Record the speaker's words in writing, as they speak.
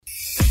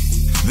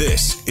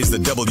This is the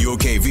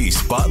WOKV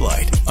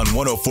Spotlight on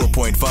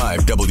 104.5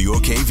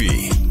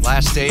 WOKV.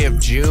 Last day of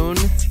June,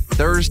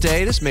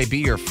 Thursday. This may be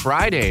your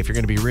Friday if you're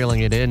going to be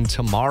reeling it in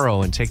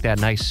tomorrow and take that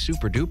nice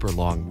super duper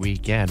long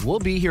weekend. We'll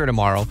be here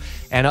tomorrow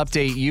and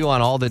update you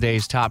on all the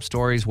day's top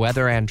stories,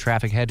 weather, and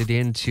traffic headed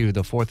into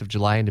the 4th of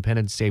July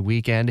Independence Day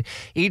weekend.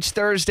 Each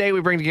Thursday,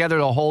 we bring together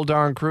the whole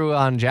darn crew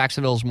on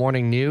Jacksonville's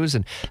morning news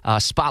and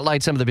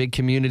spotlight some of the big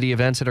community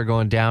events that are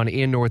going down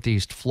in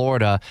Northeast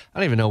Florida. I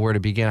don't even know where to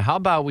begin. How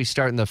about we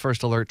start in the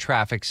First Alert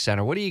Traffic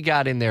Center? What do you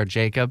got in there,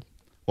 Jacob?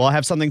 Well, I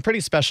have something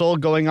pretty special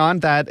going on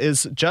that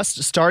is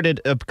just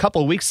started a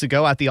couple weeks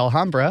ago at the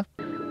Alhambra.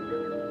 I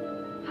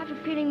have a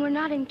feeling we're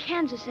not in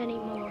Kansas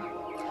anymore.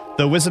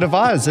 The Wizard of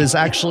Oz is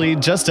actually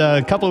just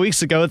a couple of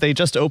weeks ago. They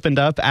just opened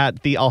up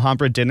at the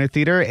Alhambra Dinner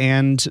Theater,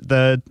 and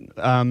the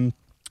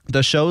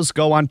shows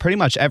go on pretty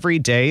much every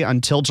day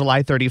until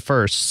July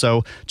 31st.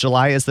 So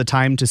July is the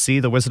time to see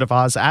The Wizard of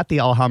Oz at the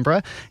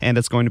Alhambra, and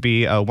it's going to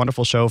be a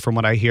wonderful show from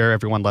what I hear.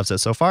 Everyone loves it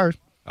so far.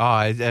 Oh,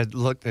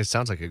 it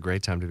sounds like a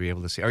great time to be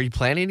able to see. Are you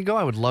planning to go?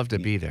 I would love to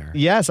be there.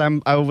 Yes,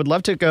 I would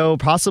love to go,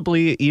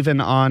 possibly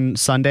even on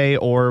Sunday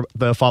or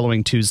the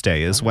following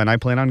Tuesday is when I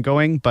plan on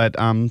going. But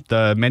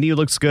the menu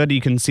looks good.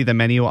 You can see the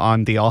menu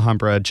on the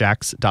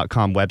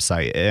alhambrajax.com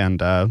website.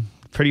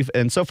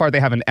 And so far they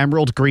have an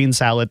emerald green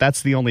salad.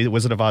 That's the only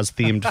Wizard of Oz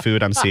themed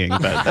food I'm seeing.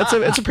 But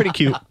it's a pretty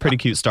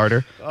cute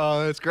starter.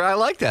 Oh, that's great. I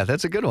like that.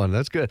 That's a good one.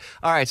 That's good.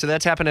 All right, so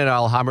that's happening at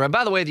Alhambra. And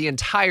by the way, the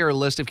entire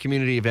list of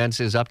community events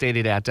is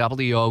updated at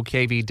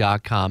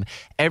WOKV.com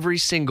every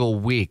single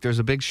week. There's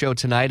a big show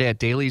tonight at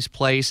Daly's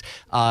Place.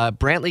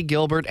 Brantley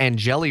Gilbert and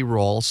Jelly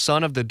Roll,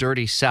 Son of the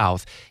Dirty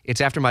South.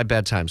 It's after my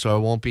bedtime, so I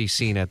won't be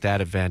seen at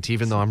that event,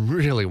 even though I'm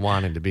really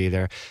wanting to be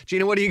there.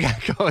 Gina, what do you got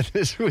going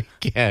this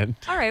weekend?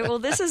 All right, well,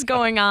 this is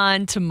going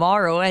on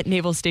tomorrow at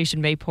Naval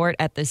Station Mayport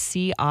at the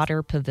Sea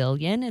Otter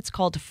Pavilion. It's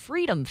called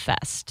Freedom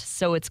Fest.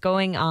 So it's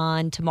going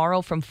on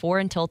tomorrow from 4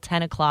 until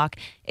 10 o'clock.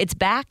 It's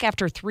back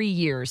after 3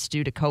 years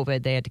due to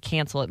COVID. They had to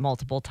cancel it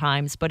multiple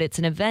times, but it's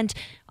an event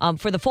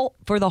for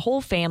the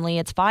whole family.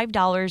 It's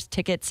 $5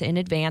 tickets in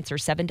advance or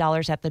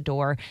 $7 at the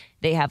door.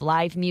 They have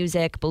live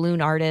music,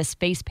 balloon artists,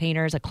 face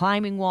painters, a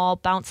climbing wall,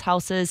 bounce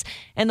houses,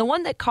 and the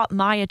one that caught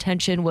my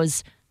attention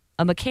was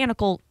a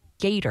mechanical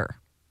gator.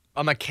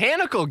 A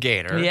mechanical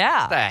gator?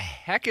 Yeah. What the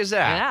heck is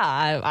that?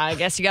 Yeah, I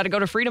guess you got to go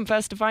to Freedom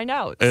Fest to find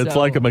out. It's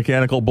like a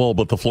mechanical bull,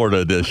 but the Florida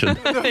edition.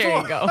 There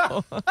you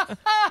go.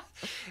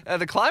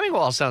 The climbing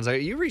wall sounds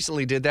like you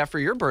recently did that for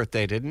your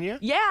birthday, didn't you?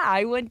 Yeah,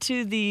 I went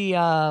to the,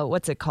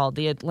 what's it called?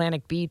 The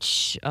Atlantic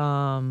Beach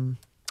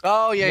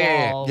Oh,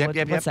 yeah. wall.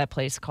 What's that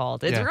place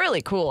called? It's Yeah.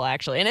 really cool,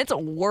 actually. And it's a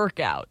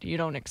workout. You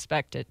don't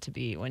expect it to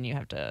be when you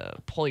have to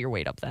pull your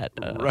weight up that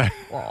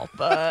wall.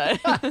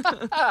 But pretty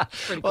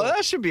cool. Well,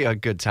 that should be a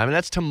good time. And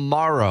that's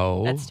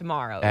tomorrow. That's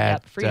tomorrow. At,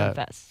 Yep, Freedom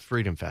Fest.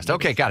 Freedom Fest.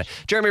 Okay, got it.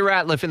 Jeremy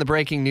Ratliff in the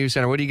Breaking News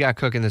Center. What do you got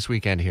cooking this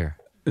weekend here?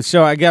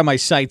 So I got my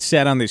sights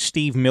set on the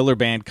Steve Miller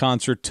Band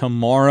concert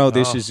tomorrow.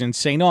 This is in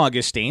St.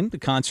 Augustine. The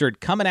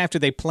concert coming after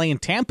they play in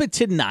Tampa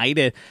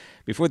tonight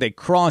before they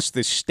cross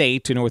the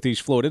state to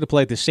Northeast Florida to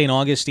play at the St.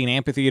 Augustine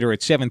Amphitheater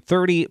at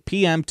 7:30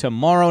 p.m.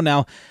 tomorrow.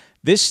 Now,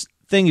 this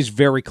thing is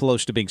very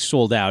close to being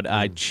sold out.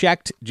 I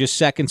checked just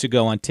seconds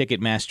ago on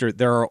Ticketmaster.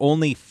 There are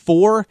only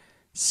 4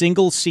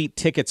 single-seat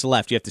tickets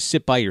left. You have to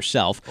sit by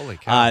yourself. Holy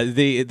cow.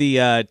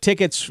 The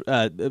tickets,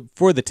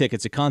 for the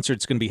tickets, the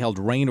concert's going to be held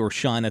rain or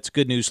shine. That's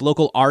good news.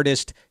 Local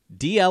artist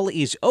DL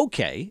Is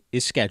Okay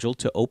is scheduled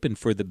to open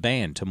for the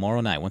band tomorrow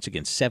night. Once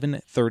again,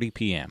 7:30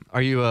 p.m.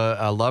 Are you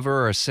a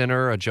lover or a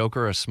sinner, a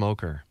joker or a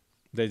smoker?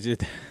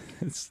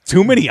 It's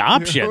too many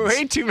options.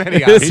 Way too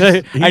many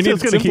options. He's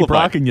just going to keep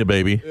rocking you,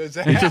 baby. He's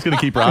just going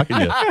to keep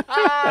rocking you.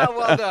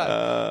 Well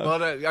done. Well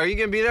done. Are you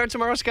going to be there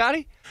tomorrow,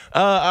 Scotty?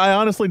 I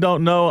honestly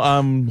don't know.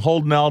 I'm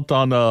holding out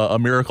on a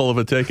miracle of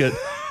a ticket.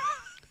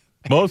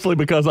 Mostly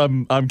because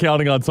I'm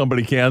counting on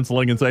somebody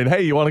canceling and saying,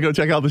 hey, you want to go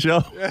check out the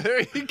show? Yeah,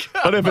 there you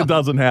go. But if it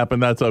doesn't happen,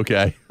 that's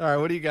okay. All right,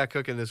 what do you got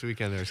cooking this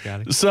weekend there,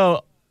 Scotty?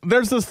 So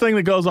there's this thing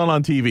that goes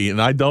on TV,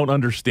 and I don't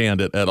understand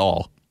it at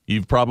all.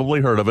 You've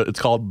probably heard of it.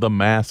 It's called The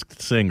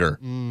Masked Singer.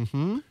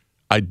 Mm-hmm.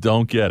 I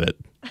don't get it.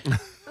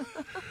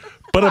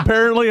 But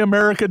apparently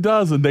America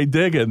does, and they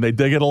dig it, and they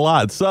dig it a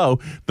lot. So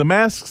The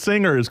Masked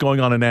Singer is going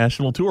on a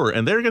national tour,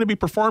 and they're going to be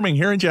performing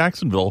here in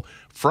Jacksonville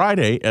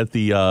Friday at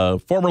the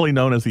formerly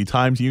known as the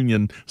Times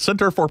Union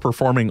Center for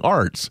Performing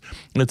Arts.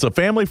 It's a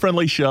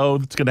family-friendly show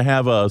that's going to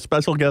have a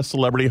special guest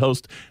celebrity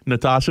host.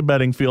 Natasha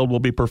Bedingfield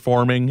will be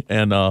performing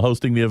and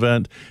hosting the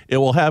event. It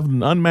will have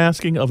an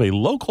unmasking of a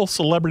local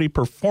celebrity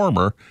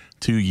performer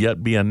to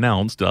yet be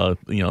announced.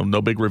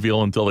 No big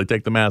reveal until they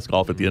take the mask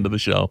off at the end of the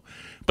show.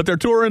 But they're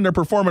touring, they're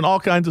performing all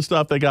kinds of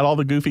stuff. They got all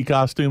the goofy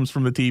costumes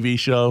from the TV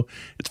show.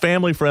 It's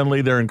family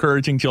friendly. They're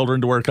encouraging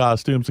children to wear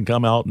costumes and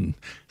come out and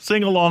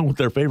sing along with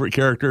their favorite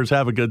characters,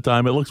 have a good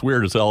time. It looks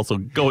weird as hell, so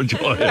go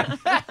enjoy it.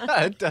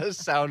 It does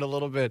sound a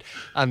little bit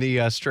on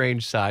the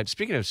strange side.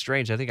 Speaking of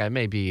strange, I think I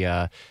may be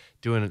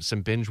doing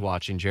some binge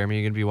watching. Jeremy,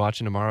 you're going to be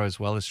watching tomorrow as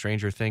well as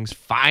Stranger Things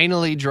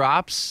finally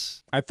drops.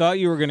 I thought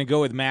you were going to go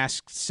with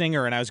Masked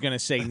Singer, and I was going to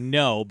say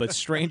no, but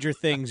Stranger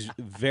Things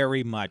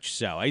very much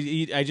so.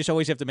 I just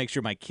always have to make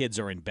sure my kids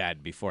are in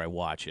bed before I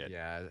watch it.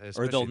 Yeah, or they'll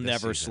especially this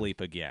never season.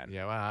 sleep again.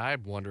 Yeah, well, I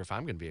wonder if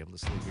I'm going to be able to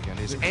sleep again.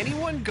 Is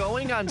anyone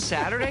going on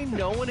Saturday?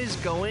 No one is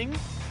going?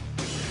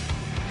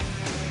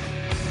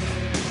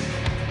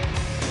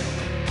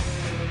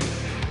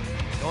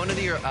 Going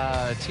to your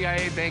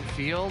TIA Bank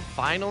Field,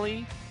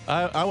 finally?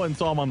 I went and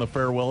saw him on the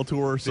farewell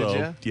tour. So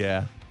ya?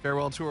 yeah,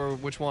 Farewell tour,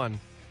 which one?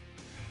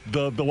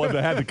 the one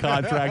that had the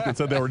contract that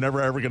said they were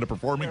never ever going to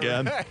perform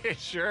again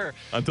Sure.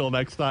 until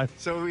next time.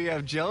 So we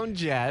have Joan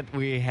Jett,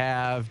 we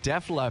have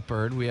Def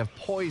Leppard, we have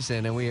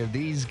Poison, and we have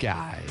these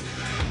guys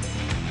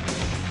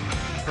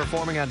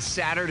performing on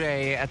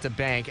Saturday at the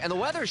Bank. And the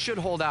weather should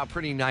hold out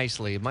pretty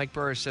nicely. Mike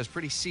Burris says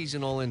pretty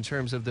seasonal in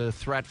terms of the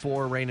threat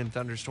for rain and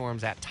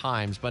thunderstorms at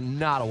times, but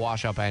not a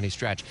washout by any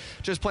stretch.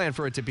 Just plan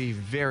for it to be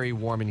very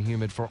warm and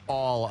humid for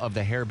all of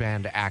the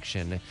hairband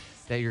action.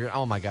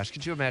 Oh my gosh,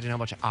 could you imagine how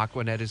much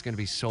Aquanet is going to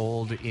be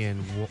sold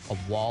in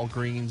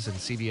Walgreens and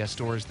CVS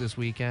stores this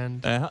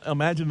weekend?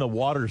 Imagine the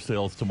water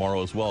sales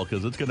tomorrow as well,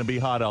 because it's going to be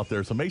hot out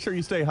there. So make sure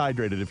you stay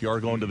hydrated if you are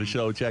going to the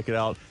show. Check it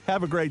out.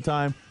 Have a great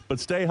time,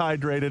 but stay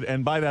hydrated.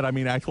 And by that, I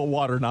mean actual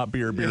water, not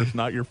beer. Beer's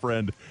not your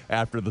friend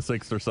after the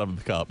 6th or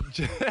 7th cup.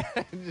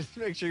 Just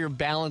make sure you're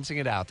balancing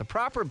it out. The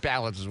proper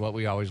balance is what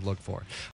we always look for.